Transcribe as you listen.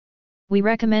We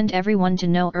recommend everyone to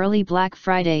know early Black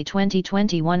Friday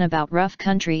 2021 about Rough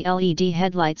Country LED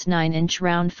headlights 9-inch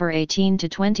round for 18 to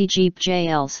 20 Jeep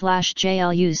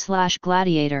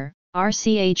JL/JLU/Gladiator,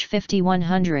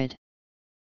 RCH5100.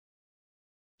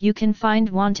 You can find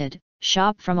wanted,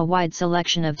 shop from a wide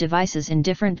selection of devices in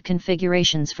different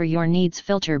configurations for your needs,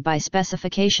 filter by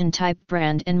specification, type,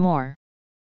 brand and more.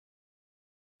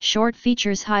 Short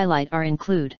features highlight are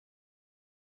include.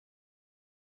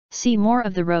 See more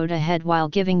of the road ahead while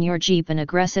giving your Jeep an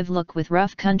aggressive look with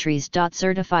Rough Country's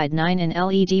certified 9-in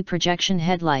LED projection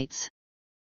headlights.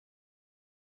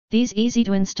 These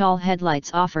easy-to-install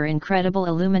headlights offer incredible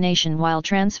illumination while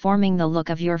transforming the look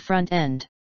of your front end.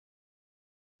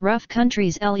 Rough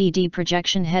Country's LED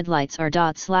projection headlights are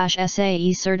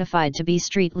 ./SAE certified to be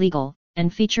street legal,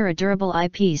 and feature a durable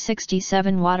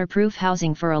IP67 waterproof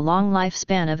housing for a long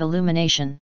lifespan of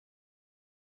illumination.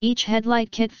 Each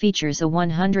headlight kit features a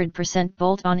 100%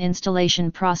 bolt-on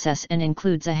installation process and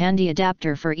includes a handy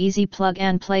adapter for easy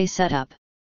plug-and-play setup.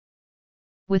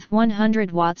 With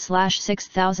 100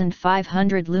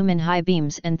 watt/6500 lumen high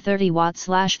beams and 30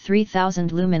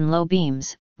 watt/3000 lumen low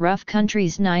beams, Rough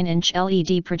Country's 9-inch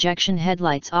LED projection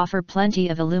headlights offer plenty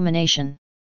of illumination.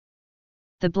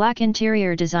 The black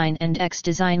interior design and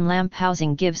X-design lamp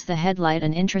housing gives the headlight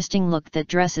an interesting look that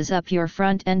dresses up your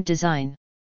front-end design.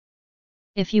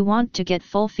 If you want to get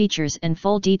full features and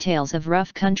full details of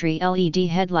Rough Country LED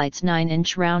headlights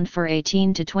 9-inch round for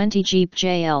 18 to 20 Jeep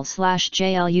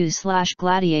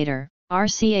JL/JLU/Gladiator,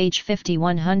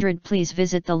 RCH5100, please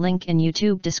visit the link in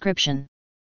YouTube description.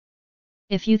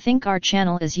 If you think our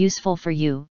channel is useful for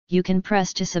you, you can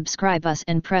press to subscribe us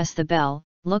and press the bell,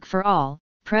 look for all,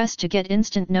 press to get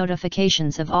instant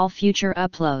notifications of all future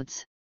uploads.